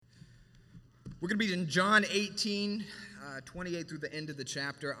We're going to be in John 18, 28 through the end of the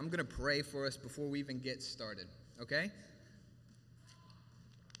chapter. I'm going to pray for us before we even get started, okay?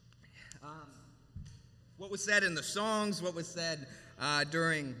 What was said in the songs, what was said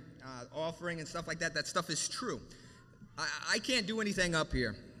during offering and stuff like that, that stuff is true. I can't do anything up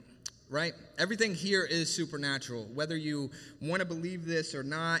here, right? Everything here is supernatural. Whether you want to believe this or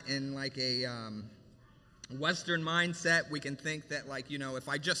not, in like a Western mindset, we can think that, like, you know, if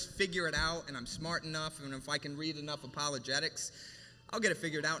I just figure it out and I'm smart enough and if I can read enough apologetics, I'll get it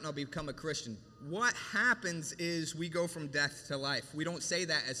figured out and I'll become a Christian. What happens is we go from death to life. We don't say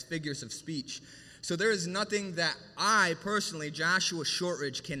that as figures of speech. So there is nothing that I personally, Joshua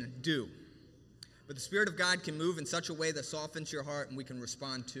Shortridge, can do. But the Spirit of God can move in such a way that softens your heart and we can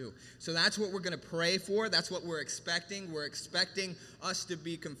respond to. So that's what we're going to pray for. That's what we're expecting. We're expecting us to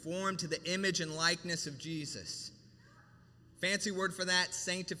be conformed to the image and likeness of Jesus. Fancy word for that,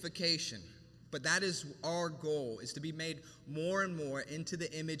 sanctification. But that is our goal, is to be made more and more into the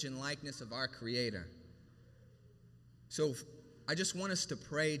image and likeness of our Creator. So I just want us to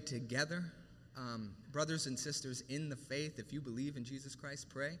pray together. Brothers and sisters in the faith, if you believe in Jesus Christ,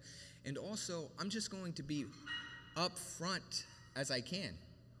 pray. And also, I'm just going to be up front as I can.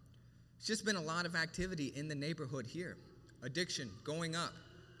 It's just been a lot of activity in the neighborhood here. Addiction going up,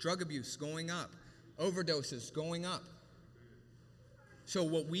 drug abuse going up, overdoses going up. So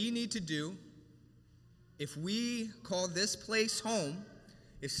what we need to do, if we call this place home,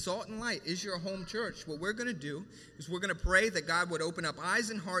 if Salt and Light is your home church, what we're going to do is we're going to pray that God would open up eyes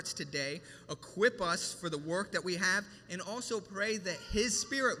and hearts today, equip us for the work that we have, and also pray that His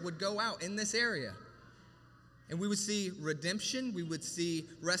Spirit would go out in this area. And we would see redemption, we would see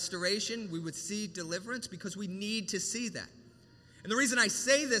restoration, we would see deliverance, because we need to see that. And the reason I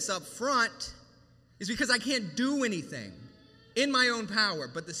say this up front is because I can't do anything in my own power,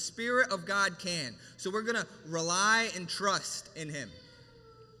 but the Spirit of God can. So we're going to rely and trust in Him.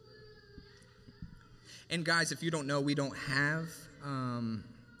 And guys, if you don't know, we don't have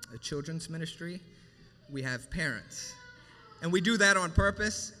a children's ministry. We have parents. And we do that on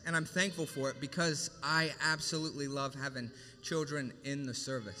purpose, and I'm thankful for it because I absolutely love having children in the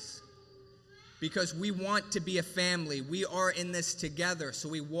service. Because we want to be a family. We are in this together, so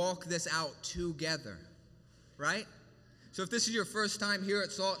we walk this out together, right? So if this is your first time here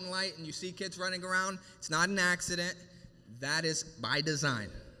at Salt and Light and you see kids running around, it's not an accident. That is by design,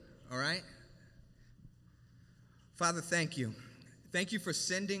 all right? Father, thank you. Thank you for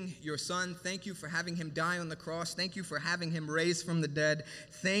sending your Son. Thank you for having Him die on the cross. Thank you for having Him raised from the dead.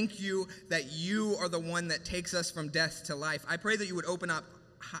 Thank you that you are the one that takes us from death to life. I pray that you would open up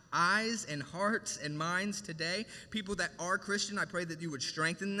eyes and hearts and minds today. People that are Christian, I pray that you would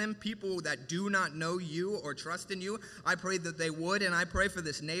strengthen them. People that do not know you or trust in you, I pray that they would. And I pray for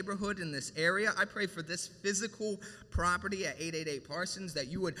this neighborhood in this area. I pray for this physical property at 888 Parsons, that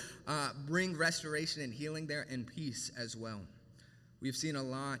you would bring restoration and healing there and peace as well. We've seen a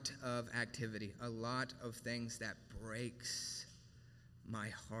lot of activity, a lot of things that breaks my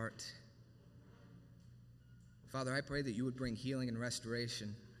heart. Father, I pray that you would bring healing and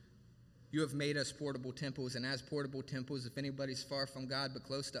restoration. You have made us portable temples, and as portable temples, if anybody's far from God but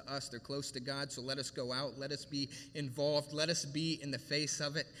close to us, they're close to God. So let us go out. Let us be involved. Let us be in the face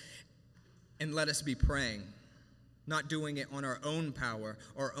of it, and let us be praying. Not doing it on our own power,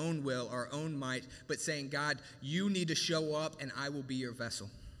 our own will, our own might, but saying, God, you need to show up, and I will be your vessel.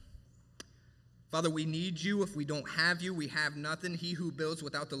 Father, we need you. If we don't have you, we have nothing. He who builds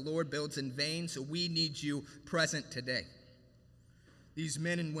without the Lord builds in vain, so we need you present today. These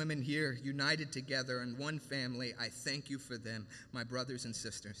men and women here, united together in one family, I thank you for them, my brothers and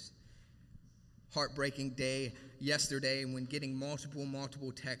sisters. Heartbreaking day yesterday when getting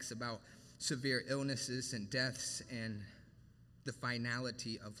multiple texts about severe illnesses and deaths and the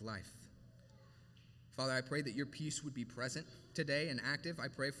finality of life. Father, I pray that your peace would be present today and active. I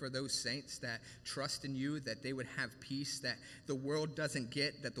pray for those saints that trust in you, that they would have peace that the world doesn't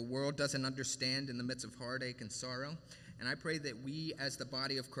get, that the world doesn't understand in the midst of heartache and sorrow. And I pray that we as the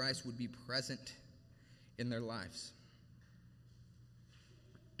body of Christ would be present in their lives.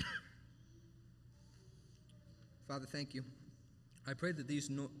 Father, thank you. I pray that these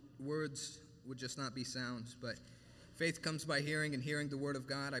words would just not be sounds, but faith comes by hearing, and hearing the word of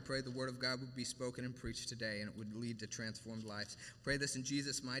God. I pray the word of God would be spoken and preached today, and it would lead to transformed lives. Pray this in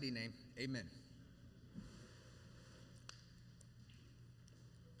Jesus' mighty name. Amen.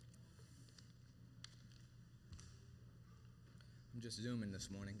 I'm just zooming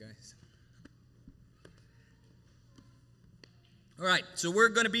this morning, guys. All right, so we're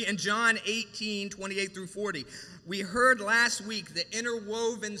going to be in John 18, 28 through 40. We heard last week the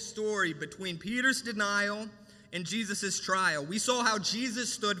interwoven story between Peter's denial and Jesus' trial. We saw how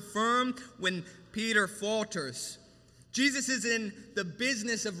Jesus stood firm when Peter falters. Jesus is in the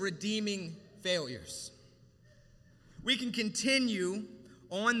business of redeeming failures. We can continue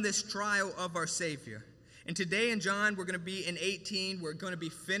on this trial of our Savior. And today in John, we're going to be in 18. We're going to be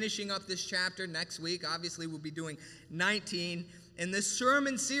finishing up this chapter next week. Obviously, we'll be doing 19. And this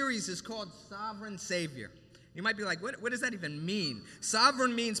sermon series is called Sovereign Savior. You might be like, what does that even mean?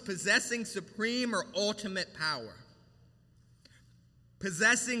 Sovereign means possessing supreme or ultimate power.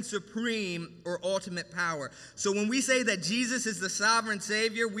 Possessing supreme or ultimate power. So when we say that Jesus is the sovereign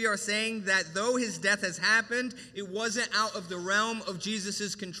Savior, we are saying that though his death has happened, it wasn't out of the realm of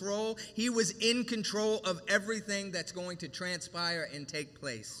Jesus' control. He was in control of everything that's going to transpire and take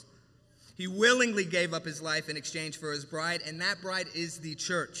place. He willingly gave up his life in exchange for his bride, and that bride is the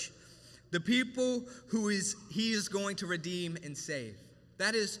church. The people he is going to redeem and save.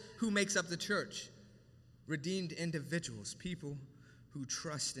 That is who makes up the church. Redeemed individuals, people who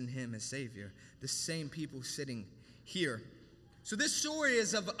trust in him as Savior, the same people sitting here. So this story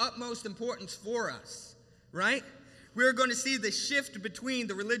is of utmost importance for us, right? We're going to see the shift between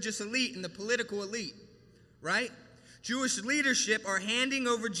the religious elite and the political elite, right? Jewish leadership are handing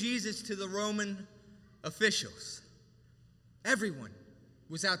over Jesus to the Roman officials. Everyone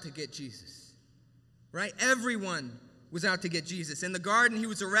was out to get Jesus, right? Everyone was out to get Jesus. In the garden, he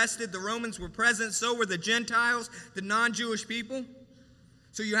was arrested. The Romans were present. So were the Gentiles, the non-Jewish people.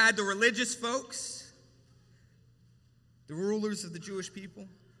 So you had the religious folks, the rulers of the Jewish people,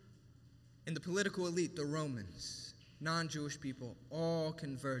 and the political elite, the Romans, non-Jewish people, all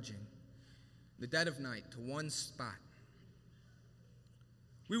converging in the dead of night to one spot.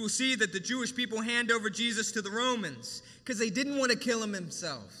 We will see that the Jewish people hand over Jesus to the Romans because they didn't want to kill him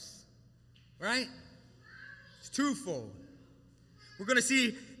themselves, right? It's twofold. We're going to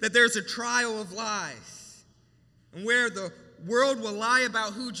see that there's a trial of lies, and where the world will lie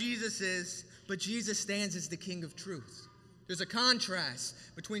about who Jesus is, but Jesus stands as the King of truth. There's a contrast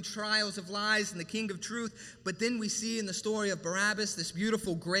between trials of lies and the King of truth, but then we see in the story of Barabbas this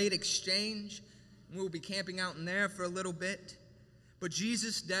beautiful, great exchange. We'll be camping out in there for a little bit. But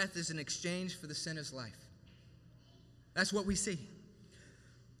Jesus' death is an exchange for the sinner's life. That's what we see.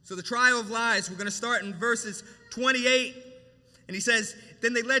 So the trial of lies, we're going to start in verses 28. And he says,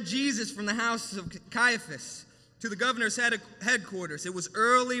 then they led Jesus from the house of Caiaphas to the governor's headquarters. It was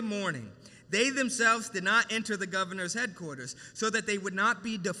early morning. They themselves did not enter the governor's headquarters, so that they would not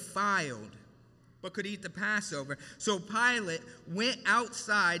be defiled, but could eat the Passover. So Pilate went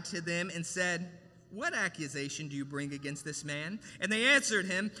outside to them and said, what accusation do you bring against this man? And they answered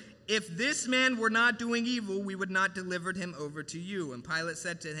him, if this man were not doing evil, we would not deliver him over to you. And Pilate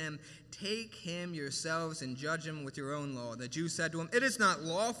said to him, take him yourselves and judge him with your own law. The Jews said to him, it is not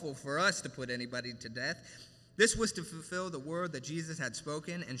lawful for us to put anybody to death. This was to fulfill the word that Jesus had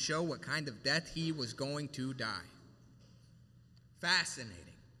spoken and show what kind of death he was going to die. Fascinating.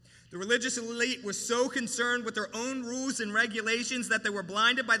 The religious elite were so concerned with their own rules and regulations that they were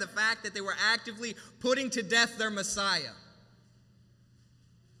blinded by the fact that they were actively putting to death their Messiah.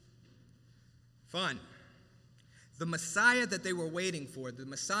 Fun. The Messiah that they were waiting for, the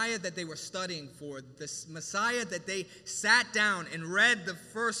Messiah that they were studying for, the Messiah that they sat down and read the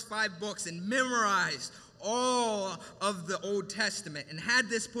first 5 books and memorized all of the Old Testament and had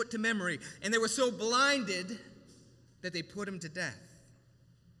this put to memory. And they were so blinded that they put him to death.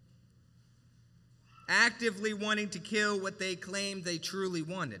 Actively wanting to kill what they claimed they truly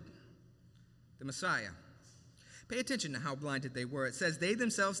wanted, the Messiah. Pay attention to how blinded they were. It says, they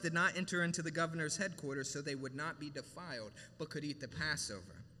themselves did not enter into the governor's headquarters so they would not be defiled, but could eat the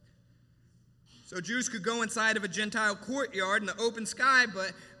Passover. So Jews could go inside of a Gentile courtyard in the open sky,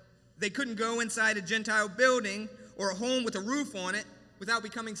 but they couldn't go inside a Gentile building or a home with a roof on it without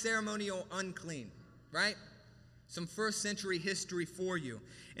becoming ceremonial unclean, right? Some first century history for you.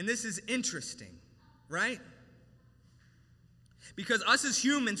 And this is interesting, right? Because us as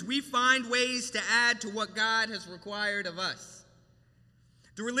humans, we find ways to add to what God has required of us.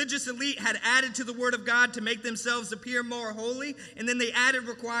 The religious elite had added to the word of God to make themselves appear more holy, and then they added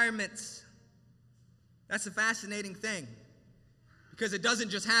requirements. That's a fascinating thing. Because it doesn't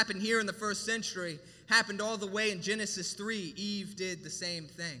just happen here in the first century. It happened all the way in Genesis 3. Eve did the same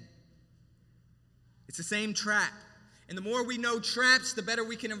thing. It's the same trap. And the more we know traps, the better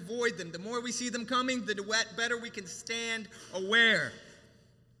we can avoid them. The more we see them coming, the better we can stand aware.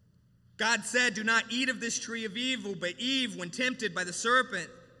 God said, do not eat of this tree of evil. But Eve, when tempted by the serpent,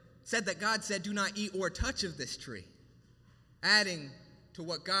 said that God said, do not eat or touch of this tree. Adding to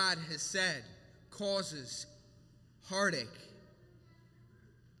what God has said causes heartache.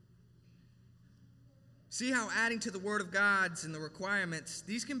 See how adding to the Word of God's and the requirements,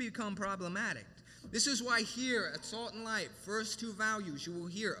 these can become problematic. This is why here at Salt and Light, first two values you will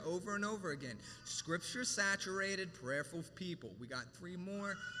hear over and over again. Scripture-saturated, prayerful people. We got three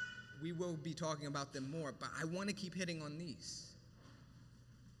more. We will be talking about them more, but I want to keep hitting on these.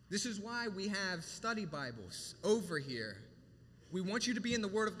 This is why we have study Bibles over here. We want you to be in the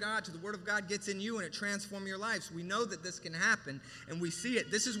Word of God till the Word of God gets in you and it transforms your lives. We know that this can happen, and we see it.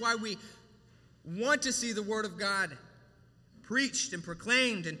 This is why we want to see the Word of God preached and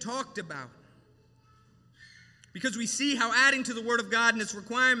proclaimed and talked about. Because we see how adding to the Word of God and its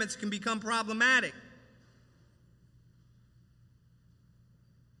requirements can become problematic.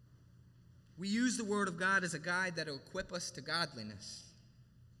 We use the Word of God as a guide that will equip us to godliness.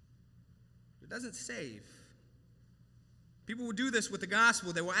 It doesn't save. People will do this with the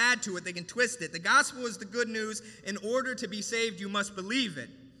gospel. They will add to it. They can twist it. The gospel is the good news. In order to be saved, you must believe it.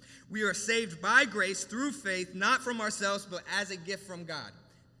 We are saved by grace through faith, not from ourselves, but as a gift from God.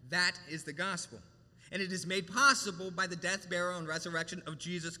 That is the gospel. And it is made possible by the death, burial, and resurrection of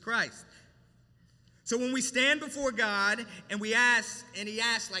Jesus Christ. So when we stand before God and we ask, and he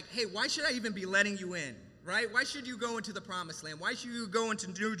asks, like, hey, why should I even be letting you in? Right? Why should you go into the promised land? Why should you go into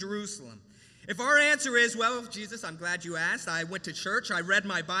New Jerusalem? If our answer is, well, Jesus, I'm glad you asked. I went to church. I read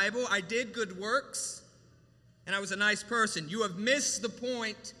my Bible. I did good works. And I was a nice person. You have missed the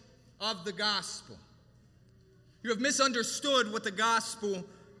point of the gospel. You have misunderstood what the gospel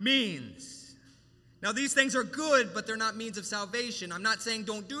means. Now, these things are good, but they're not means of salvation. I'm not saying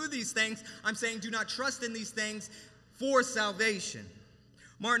don't do these things. I'm saying do not trust in these things for salvation.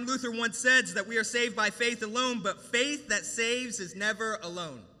 Martin Luther once said that we are saved by faith alone, but faith that saves is never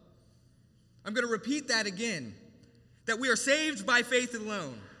alone. I'm going to repeat that again, that we are saved by faith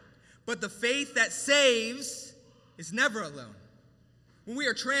alone, but the faith that saves is never alone. When we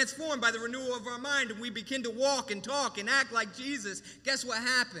are transformed by the renewal of our mind and we begin to walk and talk and act like Jesus, guess what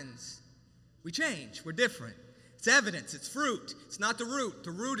happens? We change. We're different. It's evidence. It's fruit. It's not the root.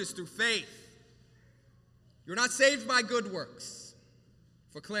 The root is through faith. You're not saved by good works,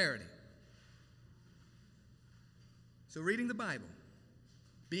 for clarity. So reading the Bible,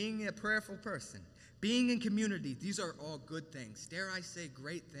 being a prayerful person, being in community, these are all good things. Dare I say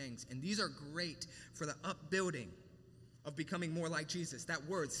great things. And these are great for the upbuilding of becoming more like Jesus. That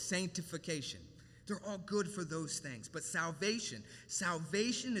word, sanctification. They're all good for those things. But salvation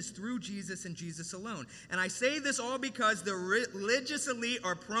is through Jesus and Jesus alone. And I say this all because the religious elite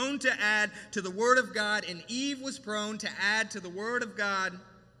are prone to add to the Word of God, and Eve was prone to add to the Word of God.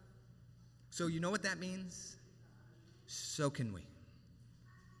 So you know what that means? So can we.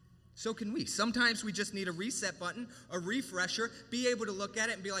 So can we. Sometimes we just need a reset button, a refresher, be able to look at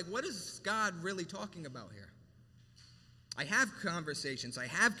it and be like, what is God really talking about here? I have conversations, I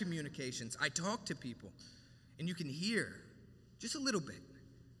have communications, I talk to people, and you can hear just a little bit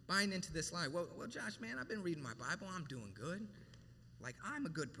buying into this lie. Well, Josh, man, I've been reading my Bible, I'm doing good. Like, I'm a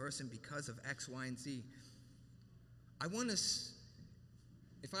good person because of X, Y, and Z. I want us,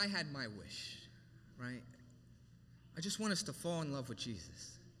 if I had my wish, right, I just want us to fall in love with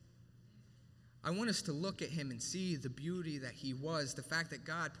Jesus. I want us to look at him and see the beauty that he was, the fact that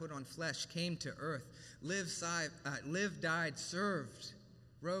God put on flesh, came to earth, lived, died, served,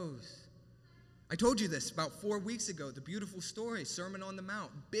 rose. I told you this about 4 weeks ago, the beautiful story, Sermon on the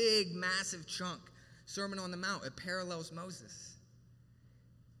Mount, big, massive chunk, Sermon on the Mount. It parallels Moses.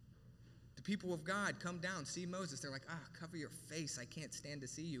 The people of God come down, see Moses. They're like, cover your face. I can't stand to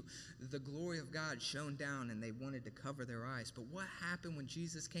see you. The glory of God shone down, and they wanted to cover their eyes. But what happened when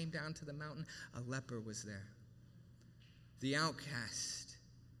Jesus came down to the mountain? A leper was there. The outcast,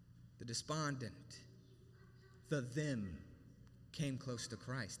 the despondent, the them came close to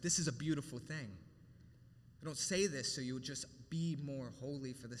Christ. This is a beautiful thing. I don't say this so you'll just be more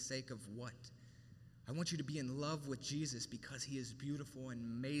holy for the sake of what? I want you to be in love with Jesus because he is beautiful and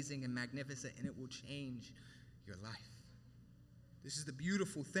amazing and magnificent, and it will change your life. This is the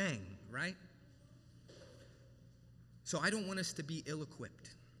beautiful thing, right? So I don't want us to be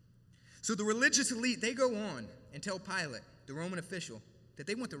ill-equipped. So the religious elite, they go on and tell Pilate, the Roman official, that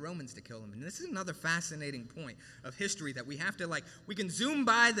they want the Romans to kill him. And this is another fascinating point of history that we have to, we can zoom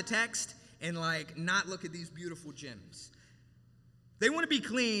by the text and, not look at these beautiful gems. They want to be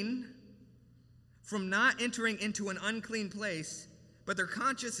clean from not entering into an unclean place, but their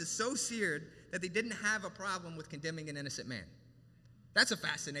conscience is so seared that they didn't have a problem with condemning an innocent man. That's a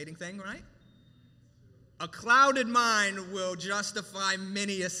fascinating thing, right? A clouded mind will justify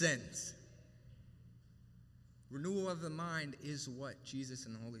many a sins. Renewal of the mind is what Jesus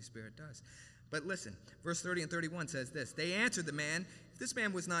and the Holy Spirit does. But listen, verse 30 and 31 says this. They answered him,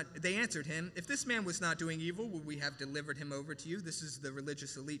 if this man was not doing evil, would we have delivered him over to you? This is the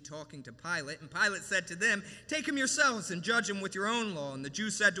religious elite talking to Pilate. And Pilate said to them, take him yourselves and judge him with your own law. And the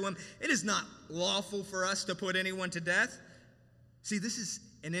Jews said to him, it is not lawful for us to put anyone to death. See, this is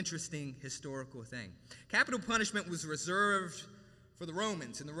an interesting historical thing. Capital punishment was reserved for the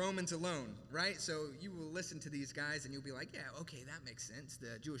Romans and the Romans alone, right? So you will listen to these guys and you'll be like, yeah, okay, that makes sense.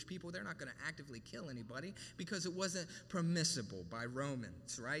 The Jewish people, they're not going to actively kill anybody because it wasn't permissible by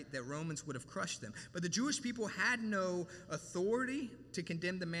Romans, right? That Romans would have crushed them. But the Jewish people had no authority to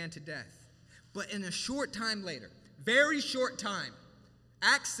condemn the man to death. But in a short time later, very short time,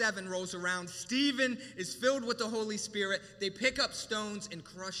 Acts 7 rolls around. Stephen is filled with the Holy Spirit. They pick up stones and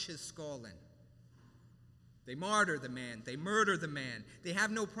crush his skull in. They martyr the man. They murder the man. They have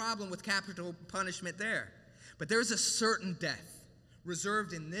no problem with capital punishment there. But there's a certain death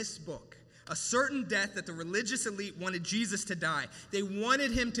reserved in this book, a certain death that the religious elite wanted Jesus to die. They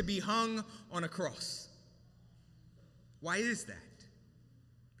wanted him to be hung on a cross. Why is that?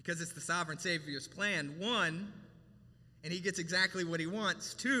 Because it's the sovereign Savior's plan. One, and he gets exactly what he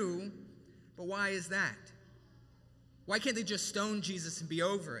wants. Two, but why is that? Why can't they just stone Jesus and be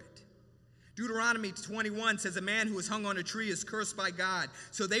over it? Deuteronomy 21 says a man who is hung on a tree is cursed by God.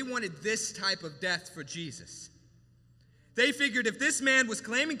 So they wanted this type of death for Jesus. They figured if this man was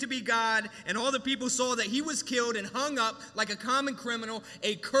claiming to be God and all the people saw that he was killed and hung up like a common criminal,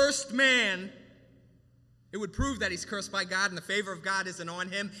 a cursed man, it would prove that he's cursed by God and the favor of God isn't on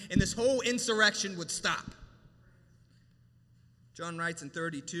him, and this whole insurrection would stop. John writes in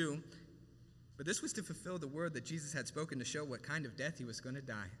 32, but this was to fulfill the word that Jesus had spoken to show what kind of death he was going to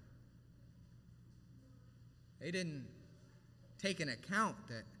die. They didn't take into account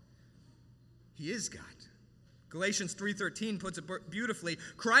that he is God. Galatians 3:13 puts it beautifully.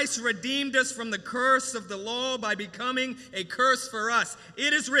 Christ redeemed us from the curse of the law by becoming a curse for us.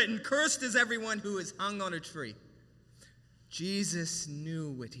 It is written, cursed is everyone who is hung on a tree. Jesus knew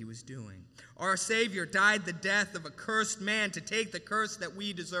what he was doing. Our Savior died the death of a cursed man to take the curse that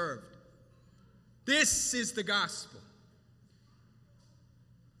we deserved. This is the gospel.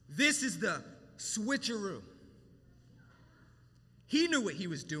 This is the switcheroo. He knew what he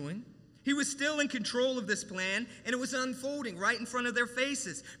was doing. He was still in control of this plan, and it was unfolding right in front of their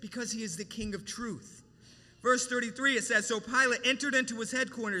faces because he is the King of truth. Verse 33, it says, so Pilate entered into his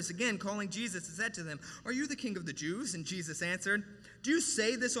headquarters again, calling Jesus, and said to them, are you the King of the Jews? And Jesus answered, do you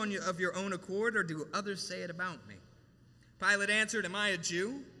say this of your own accord, or do others say it about me? Pilate answered, am I a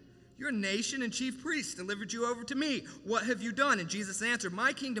Jew? Your nation and chief priests delivered you over to me. What have you done? And Jesus answered,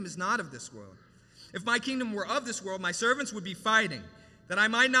 my kingdom is not of this world. If my kingdom were of this world, my servants would be fighting, that I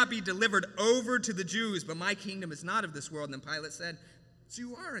might not be delivered over to the Jews, but my kingdom is not of this world. And then Pilate said, so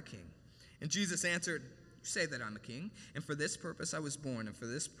you are a king. And Jesus answered, you say that I'm a king, and for this purpose I was born, and for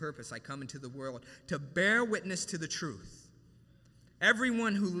this purpose I come into the world, to bear witness to the truth.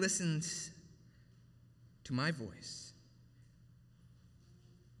 Everyone who listens to my voice,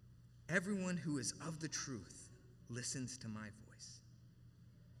 everyone who is of the truth listens to my voice.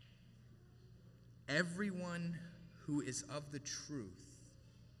 Everyone who is of the truth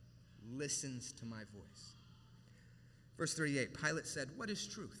listens to my voice. Verse 38, Pilate said, what is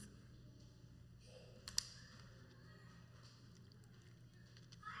truth?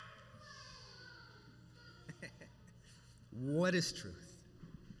 What is truth?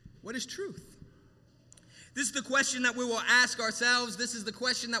 What is truth? This is the question that we will ask ourselves. This is the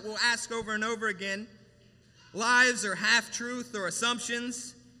question that we'll ask over and over again. Lies or half-truth or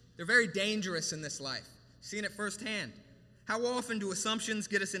assumptions, they're very dangerous in this life. Seen it firsthand. How often do assumptions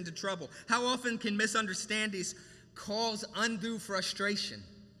get us into trouble? How often can misunderstandings cause undue frustration?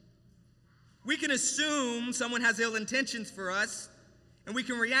 We can assume someone has ill intentions for us, and we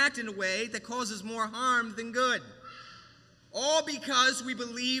can react in a way that causes more harm than good. All because we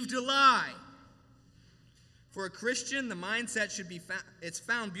believed a lie. For a Christian, the mindset should be it's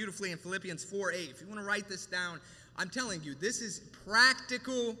found beautifully in Philippians 4:8. If you want to write this down, I'm telling you, this is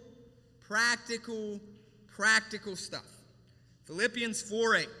practical stuff. Philippians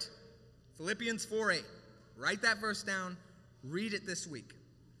 4:8. Philippians 4:8. Write that verse down. Read it this week.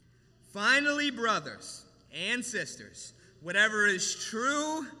 Finally, brothers and sisters, whatever is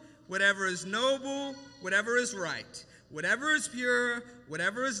true, whatever is noble, whatever is right, whatever is pure,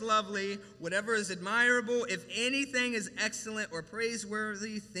 whatever is lovely, whatever is admirable, if anything is excellent or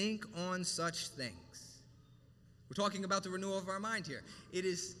praiseworthy, think on such things. We're talking about the renewal of our mind here. It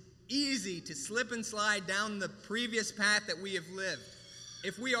is easy to slip and slide down the previous path that we have lived.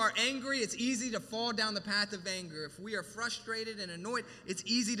 If we are angry, it's easy to fall down the path of anger. If we are frustrated and annoyed, it's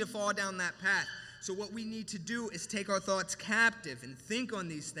easy to fall down that path. So what we need to do is take our thoughts captive and think on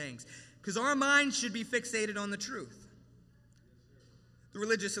these things, because our minds should be fixated on the truth. The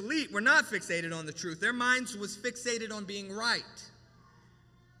religious elite were not fixated on the truth. Their minds was fixated on being right.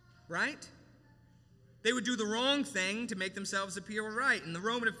 Right? They would do the wrong thing to make themselves appear right. And the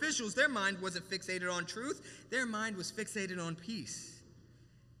Roman officials, their mind wasn't fixated on truth. Their mind was fixated on peace.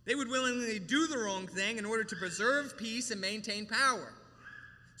 They would willingly do the wrong thing in order to preserve peace and maintain power.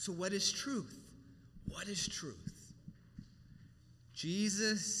 So what is truth? What is truth?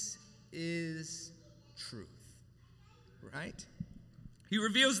 Jesus is truth. Right? He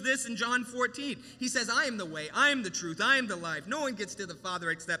reveals this in John 14. He says, I am the way, I am the truth, I am the life. No one gets to the Father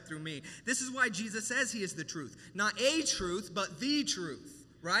except through me. This is why Jesus says he is the truth. Not a truth, but the truth.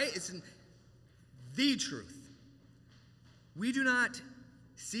 Right? It's the truth. We do not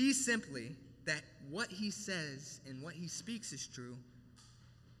see simply that what he says and what he speaks is true,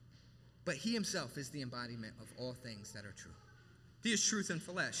 but he himself is the embodiment of all things that are true. He is truth in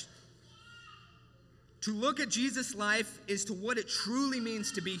flesh. To look at Jesus' life is to what it truly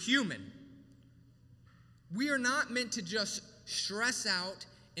means to be human. We are not meant to just stress out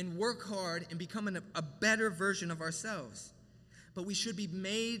and work hard and become a better version of ourselves. But we should be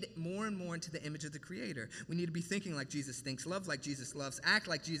made more and more into the image of the Creator. We need to be thinking like Jesus thinks, love like Jesus loves, act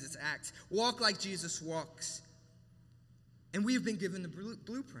like Jesus acts, walk like Jesus walks. And we have been given the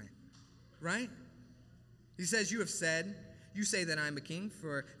blueprint, right? He says, you say that I am a king.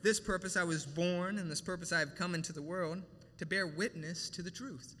 For this purpose I was born, and this purpose I have come into the world, to bear witness to the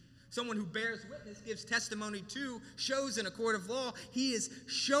truth. Someone who bears witness, gives testimony to, shows in a court of law. He is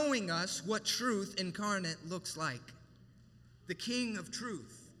showing us what truth incarnate looks like. The King of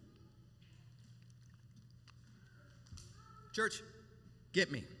truth. Church,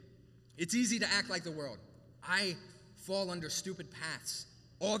 get me. It's easy to act like the world. I fall under stupid paths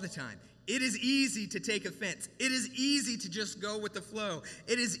all the time. It is easy to take offense. It is easy to just go with the flow.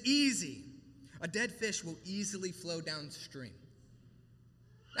 It is easy. A dead fish will easily flow downstream.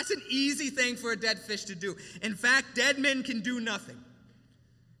 That's an easy thing for a dead fish to do. In fact, dead men can do nothing.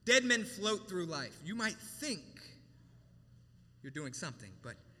 Dead men float through life. You might think you're doing something,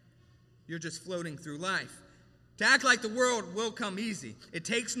 but you're just floating through life. To act like the world will come easy. It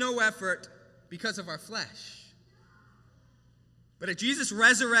takes no effort because of our flesh. But at Jesus'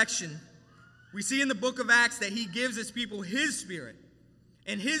 resurrection, we see in the book of Acts that he gives his people his Spirit.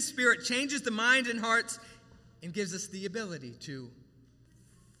 And his Spirit changes the minds and hearts and gives us the ability to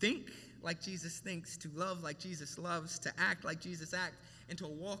think like Jesus thinks, to love like Jesus loves, to act like Jesus acts, and to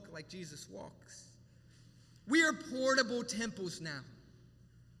walk like Jesus walks. We are portable temples now.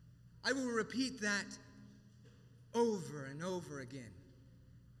 I will repeat that over and over again.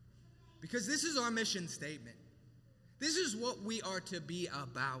 Because this is our mission statement. This is what we are to be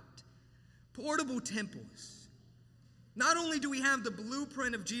about. Portable temples. Not only do we have the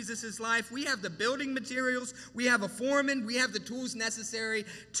blueprint of Jesus' life, we have the building materials, we have a foreman, we have the tools necessary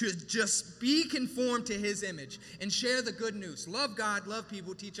to just be conformed to his image and share the good news. Love God, love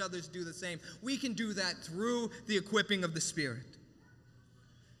people, teach others to do the same. We can do that through the equipping of the Spirit.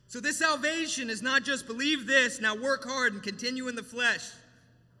 So this salvation is not just believe this, now work hard and continue in the flesh.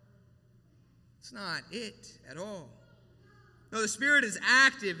 It's not it at all. No, the Spirit is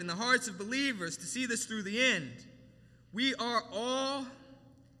active in the hearts of believers to see this through the end. We are all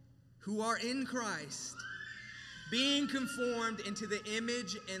who are in Christ being conformed into the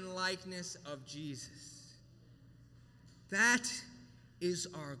image and likeness of Jesus. That is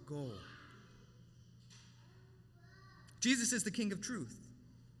our goal. Jesus is the King of truth.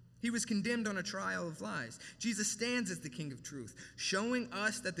 He was condemned on a trial of lies. Jesus stands as the King of truth, showing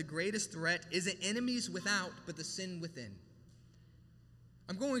us that the greatest threat isn't enemies without, but the sin within.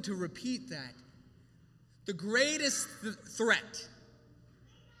 I'm going to repeat that. The greatest threat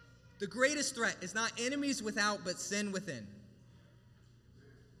is not enemies without, but sin within.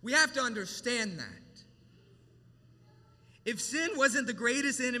 We have to understand that. If sin wasn't the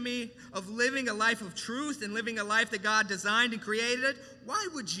greatest enemy of living a life of truth and living a life that God designed and created, why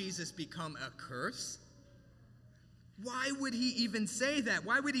would Jesus become a curse? Why would he even say that?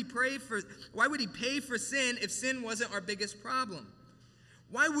 Why would he pay for sin if sin wasn't our biggest problem?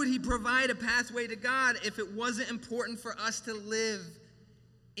 Why would he provide a pathway to God if it wasn't important for us to live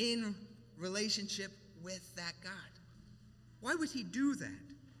in relationship with that God? Why would he do that?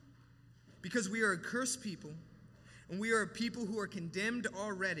 Because we are a cursed people, and we are a people who are condemned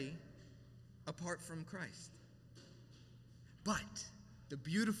already apart from Christ. But the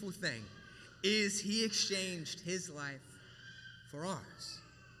beautiful thing is he exchanged his life for ours.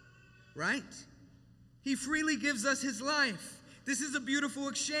 Right? He freely gives us his life. This is a beautiful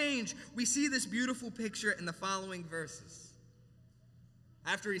exchange. We see this beautiful picture in the following verses.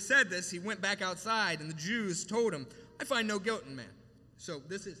 After he said this, he went back outside, and the Jews told him, I find no guilt in man. So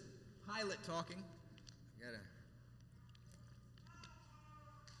this is Pilate talking. I gotta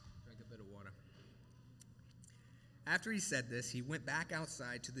drink a bit of water. After he said this, he went back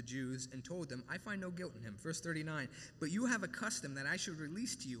outside to the Jews and told them, I find no guilt in him. Verse 39, but you have a custom that I should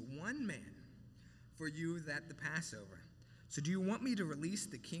release to you one man for you that the Passover. So do you want me to release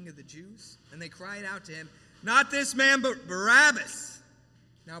the king of the Jews? And they cried out to him, not this man, but Barabbas.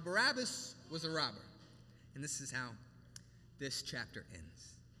 Now Barabbas was a robber. And this is how this chapter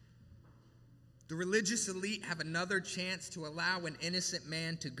ends. The religious elite have another chance to allow an innocent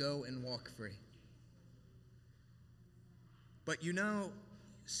man to go and walk free. But you know,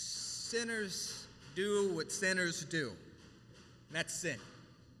 sinners do what sinners do. And that's sin.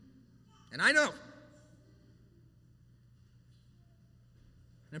 And I know.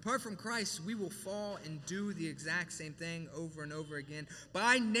 And apart from Christ, we will fall and do the exact same thing over and over again.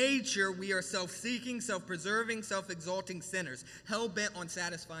 By nature, we are self-seeking, self-preserving, self-exalting sinners, hell-bent on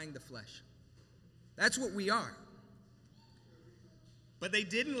satisfying the flesh. That's what we are. But they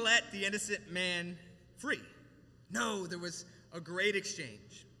didn't let the innocent man free. No, there was a great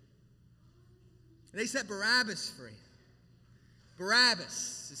exchange. They set Barabbas free.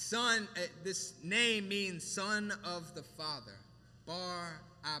 Barabbas, son, this name means son of the Father. Bar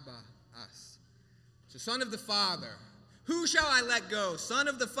Abba us. So son of the Father. Who shall I let go? Son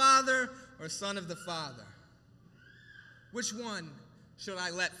of the Father or son of the Father? Which one should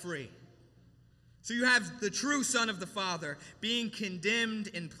I let free? So you have the true son of the Father being condemned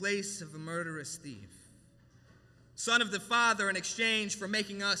in place of a murderous thief. Son of the Father in exchange for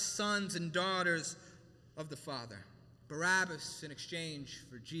making us sons and daughters of the Father. Barabbas in exchange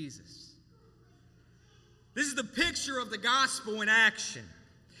for Jesus. This is the picture of the gospel in action.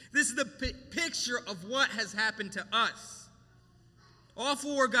 This is the picture of what has happened to us. All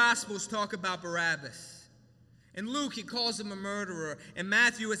four gospels talk about Barabbas. In Luke, he calls him a murderer. In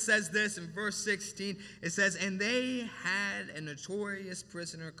Matthew, it says this in verse 16. It says, and they had a notorious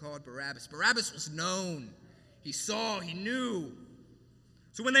prisoner called Barabbas. Barabbas was known. He saw, he knew.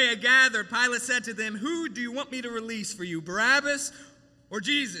 So when they had gathered, Pilate said to them, who do you want me to release for you, Barabbas or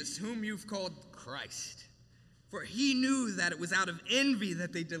Jesus, whom you've called Christ? For he knew that it was out of envy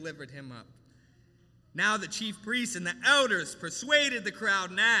that they delivered him up. Now the chief priests and the elders persuaded the crowd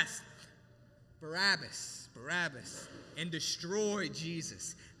and asked, Barabbas, and destroy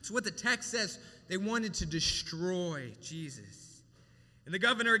Jesus. That's what the text says. They wanted to destroy Jesus. And the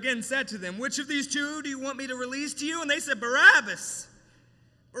governor again said to them, which of these two do you want me to release to you? And they said, Barabbas.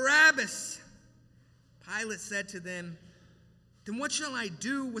 Pilate said to them, then what shall I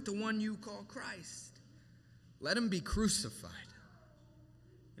do with the one you call Christ? Let him be crucified.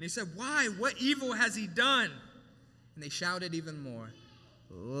 And he said, why? What evil has he done? And they shouted even more,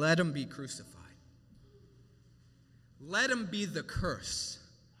 let him be crucified. Let him be the curse.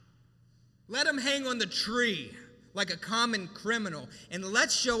 Let him hang on the tree like a common criminal. And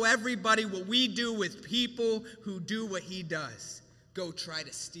let's show everybody what we do with people who do what he does. Go try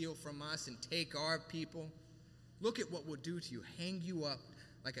to steal from us and take our people. Look at what we'll do to you. Hang you up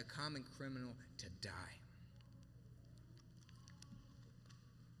like a common criminal to die.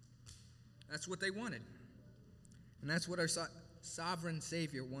 That's what they wanted. And that's what our sovereign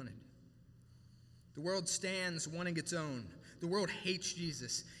Savior wanted. The world stands wanting its own. The world hates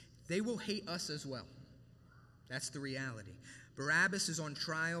Jesus. They will hate us as well. That's the reality. Barabbas is on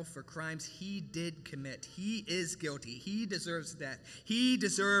trial for crimes he did commit. He is guilty. He deserves death. He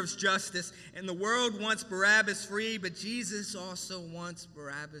deserves justice. And the world wants Barabbas free, but Jesus also wants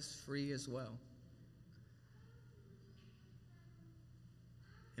Barabbas free as well.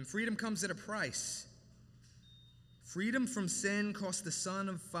 And freedom comes at a price. Freedom from sin cost the Son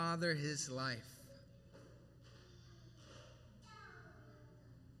of Father his life.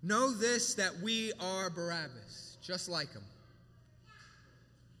 Know this, that we are Barabbas, just like him.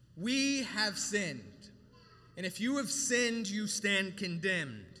 We have sinned. And if you have sinned, you stand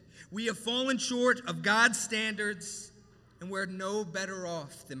condemned. We have fallen short of God's standards, and we're no better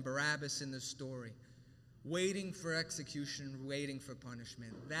off than Barabbas in the story. Waiting for execution, waiting for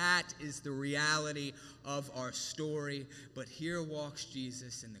punishment. That is the reality of our story. But here walks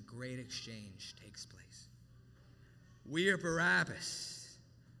Jesus, and the great exchange takes place. We are Barabbas.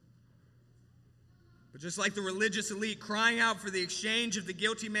 But just like the religious elite crying out for the exchange of the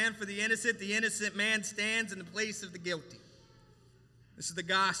guilty man for the innocent man stands in the place of the guilty. This is the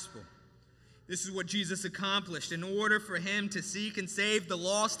gospel. This is what Jesus accomplished. In order for him to seek and save the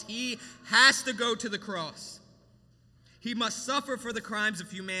lost, he has to go to the cross. He must suffer for the crimes of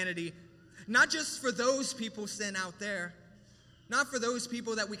humanity, not just for those people's sin out there, not for those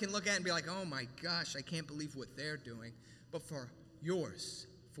people that we can look at and be like, oh my gosh, I can't believe what they're doing, but for yours,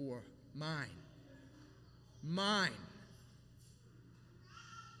 for mine. Mine.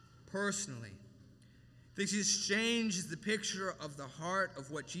 Personally. This exchange is the picture of the heart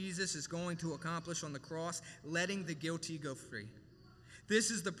of what Jesus is going to accomplish on the cross, letting the guilty go free. This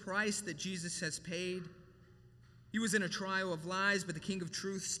is the price that Jesus has paid. He was in a trial of lies, but the King of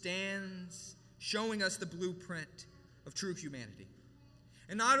Truth stands, showing us the blueprint of true humanity.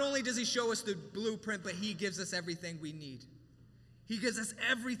 And not only does he show us the blueprint, but he gives us everything we need. He gives us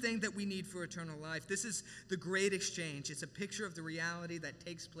everything that we need for eternal life. This is the great exchange. It's a picture of the reality that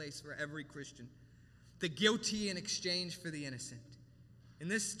takes place for every Christian. The guilty in exchange for the innocent. And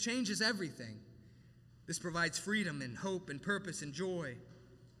this changes everything. This provides freedom and hope and purpose and joy.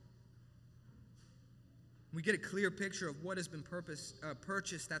 We get a clear picture of what has been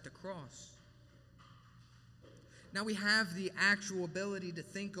purchased at the cross. Now we have the actual ability to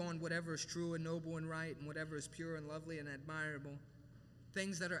think on whatever is true and noble and right and whatever is pure and lovely and admirable.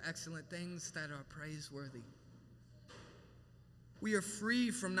 Things that are excellent, things that are praiseworthy. We are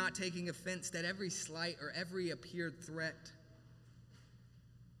free from not taking offense at every slight or every appeared threat.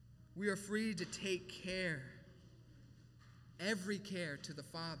 We are free to take care, every care to the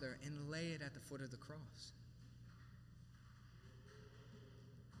Father, and lay it at the foot of the cross.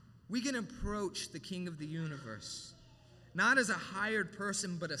 We can approach the King of the universe, not as a hired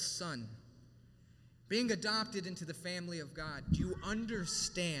person, but a son, being adopted into the family of God. Do you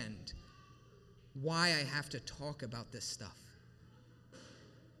understand why I have to talk about this stuff?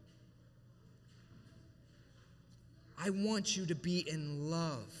 I want you to be in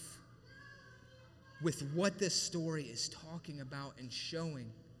love with what this story is talking about and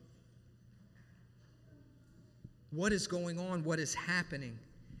showing. What is going on? What is happening?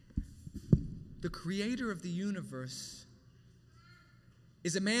 The creator of the universe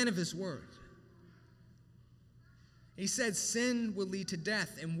is a man of his word. He said sin will lead to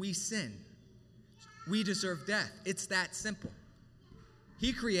death, and we sin. We deserve death. It's that simple.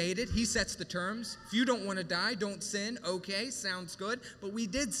 He created, he sets the terms. If you don't want to die, don't sin. Okay, sounds good. But we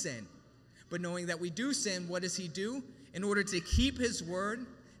did sin. But knowing that we do sin, what does he do? In order to keep his word,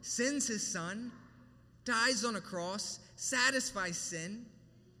 sends his son, dies on a cross, satisfies sin.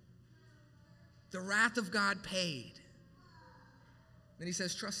 The wrath of God paid. Then he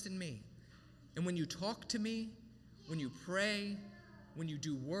says, trust in me. And when you talk to me, when you pray, when you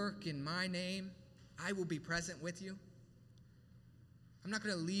do work in my name, I will be present with you. I'm not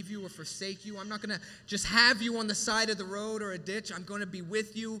going to leave you or forsake you. I'm not going to just have you on the side of the road or a ditch. I'm going to be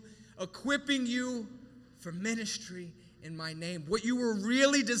with you, equipping you for ministry in my name. What you were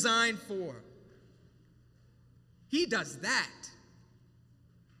really designed for. He does that.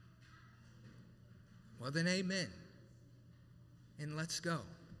 Well, then amen. And let's go.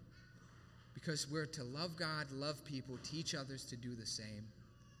 Because we're to love God, love people, teach others to do the same.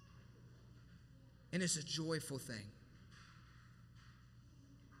 And it's a joyful thing.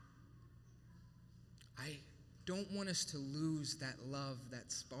 I don't want us to lose that love,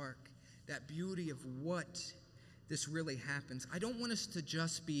 that spark, that beauty of what this really happens. I don't want us to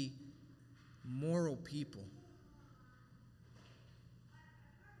just be moral people.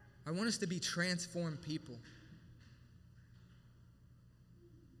 I want us to be transformed people.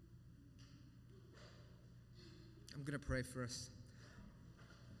 I'm going to pray for us.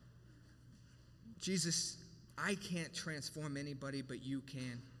 Jesus, I can't transform anybody, but you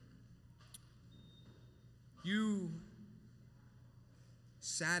can. You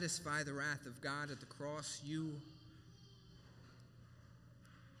satisfy the wrath of God at the cross. You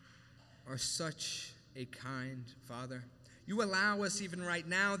are such a kind Father. You allow us even right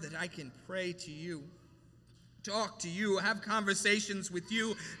now that I can pray to you, talk to you, have conversations with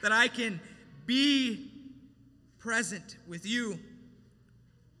you, that I can be present with you.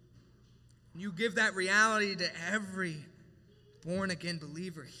 You give that reality to every born-again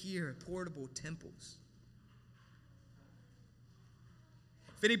believer here at Portable Temples.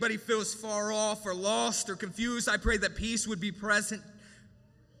 If anybody feels far off or lost or confused, I pray that peace would be present,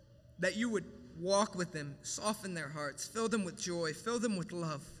 that you would walk with them, soften their hearts, fill them with joy, fill them with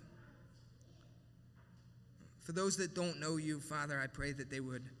love. For those that don't know you, Father, I pray that they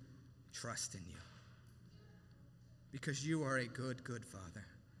would trust in you. Because you are a good, good Father.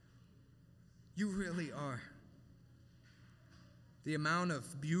 You really are. The amount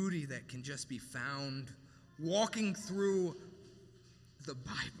of beauty that can just be found walking through the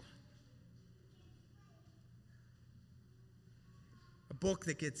Bible. book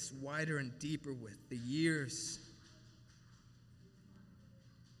that gets wider and deeper with the years.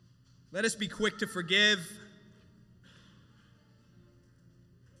 Let us be quick to forgive.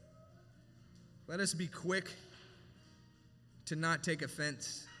 Let us be quick to not take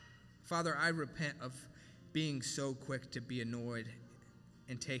offense. Father, I repent of being so quick to be annoyed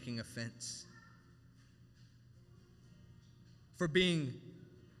and taking offense. For being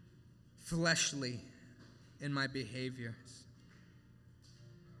fleshly in my behaviors.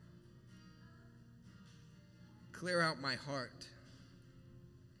 Clear out my heart.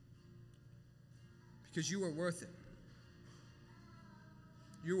 Because you are worth it.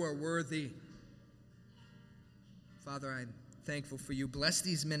 You are worthy. Father, I'm thankful for you. Bless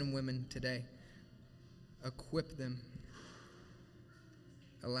these men and women today. Equip them.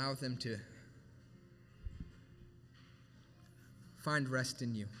 Allow them to find rest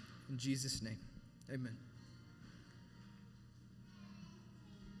in you. In Jesus' name, amen.